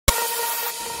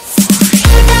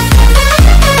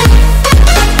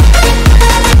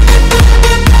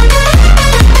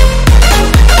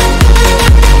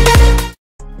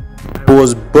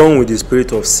was born with the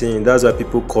spirit of seeing. That's why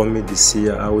people call me the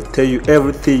seer. I will tell you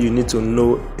everything you need to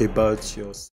know about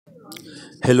yours.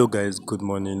 Hello guys, good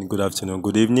morning, good afternoon,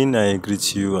 good evening. I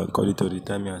greet you according to the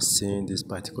time you are seeing this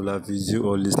particular video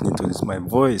or listening to my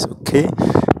voice. Okay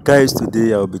guys,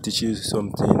 today I will be teaching you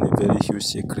something, a very huge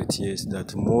secret, yes,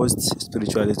 that most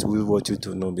spiritualists will want you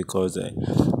to know, because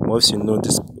once you know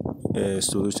this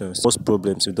solutions, most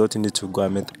problems, you don't need to go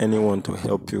and meet anyone to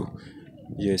help you.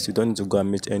 Yes, you don't need to go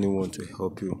and meet anyone to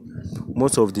help you.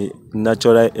 Most of the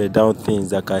natural down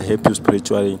things that can help you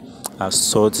spiritually are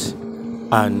salt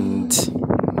and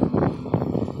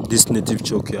this native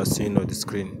chalk you are seeing on the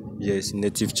screen. Yes,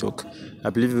 native chalk. I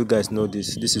believe you guys know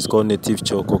this. This is called native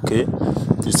chalk. Okay,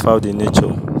 it's found in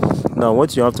nature. Now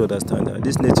what you have to understand, that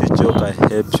this native chalk can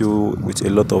help you with a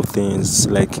lot of things.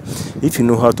 Like if you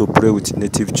know how to pray with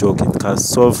native chalk, it can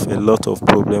solve a lot of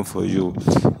problem for you.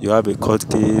 You have a court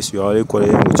case, you are always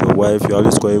quarreling with your wife, you are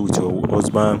always quarreling with your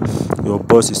husband, your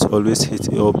boss always hates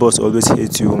you,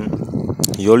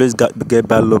 you always get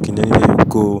bad luck in anywhere you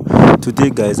go.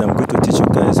 Today guys, I'm going to teach you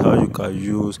guys how you can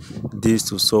use this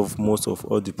to solve most of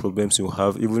all the problems you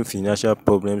have, even financial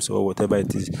problems or whatever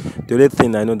it is. The only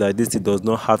thing I know that this does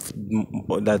not have,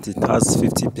 that it has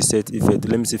 50% effect,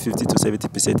 let me say 50 to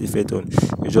 70% effect on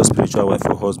your just spiritual wife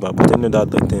or husband, but I know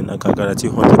that then I can guarantee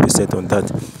 100% on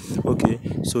that. Okay,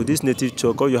 so this native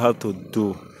chalk, all you have to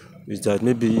do is that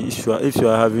maybe if you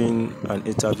are having an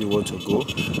interview you want to go,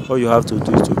 all you have to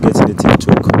do is to get native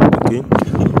chalk. Okay,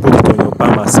 put it on your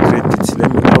palm and scrape it.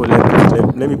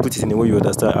 Let me put it in a way you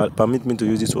understand. Permit me to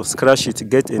use this, or scratch it.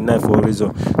 Get a knife or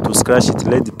razor to scratch it.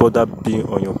 Let the powder be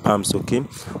on your palms. Okay,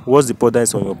 once the powder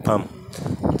is on your palm,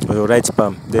 on your right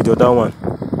palm, then the other one,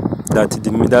 that's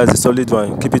the solid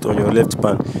one, keep it on your left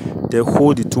palm. Then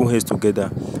hold the two hands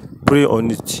together, pray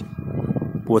on it.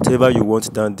 Whatever you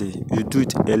want that day, you do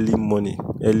it early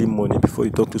morning before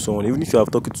you talk to someone. Even if you have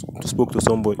spoke to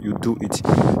someone, you do it.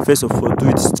 First of all, do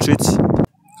it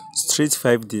straight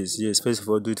 5 days. Yes, first of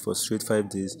all, do it for straight 5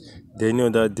 days. Then any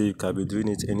other day you can be doing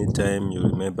it anytime you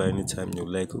remember, anytime you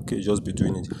like. Okay, just be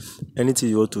doing it. Anything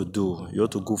you want to do, you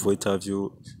want to go for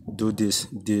interview, do this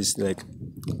like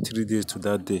 3 days to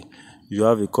that day. You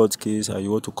have a court case and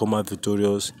you want to come out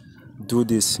victorious, do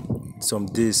this some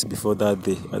days before that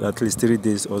day, at least 3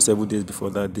 days or 7 days before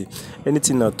that day.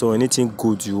 Anything at all, anything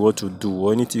good you want to do,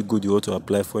 or anything good you want to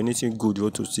apply for, anything good you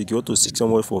want to seek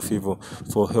someone for favor,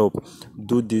 for help,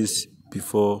 do this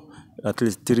before at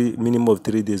least minimum of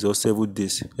 3 days or 7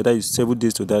 days. Either it's 7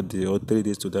 days to that day or 3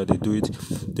 days to that day. Do it.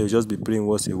 They'll just be praying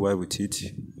once in a while with it.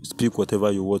 Speak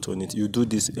whatever you want on it. You do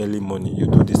this early morning.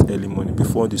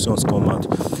 Before the suns come out.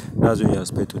 That's when you are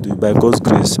supposed to do it. By God's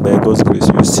grace,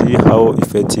 you see how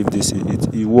effective this is.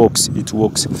 It works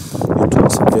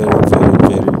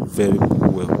very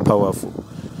well, powerful.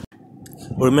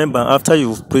 Remember, after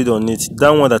you've prayed on it, that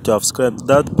one that you have scraped,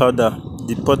 that powder,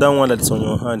 the powder one that is on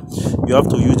your hand, you have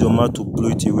to use your mouth to blow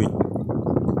it away.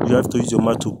 You have to use your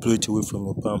mouth to blow it away from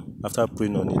your palm after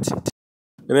praying on it.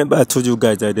 Remember, I told you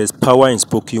guys that there's power in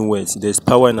spoken words, there's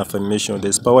power in affirmation,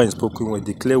 there's power in spoken words.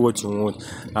 Declare what you want.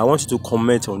 I want you to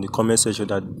comment on the comment section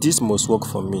that this must work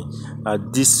for me,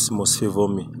 and this must favor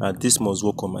me, and this must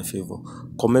work on my favor.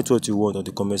 Comment what you want on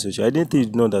the comment section. I didn't think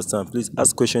you don't understand. Please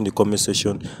ask question in the comment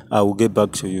section. I will get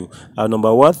back to you. And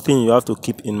number one thing you have to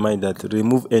keep in mind, that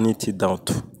remove anything doubt.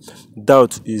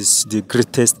 Doubt is the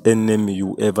greatest enemy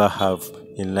you ever have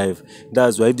in life.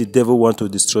 That's why if the devil wants to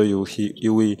destroy you, he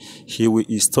will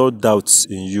install doubts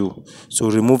in you. So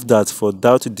remove that, for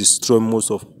doubt to destroy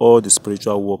most of all the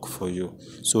spiritual work for you.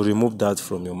 So remove that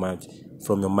from your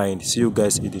mind. See you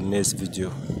guys in the next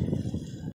video.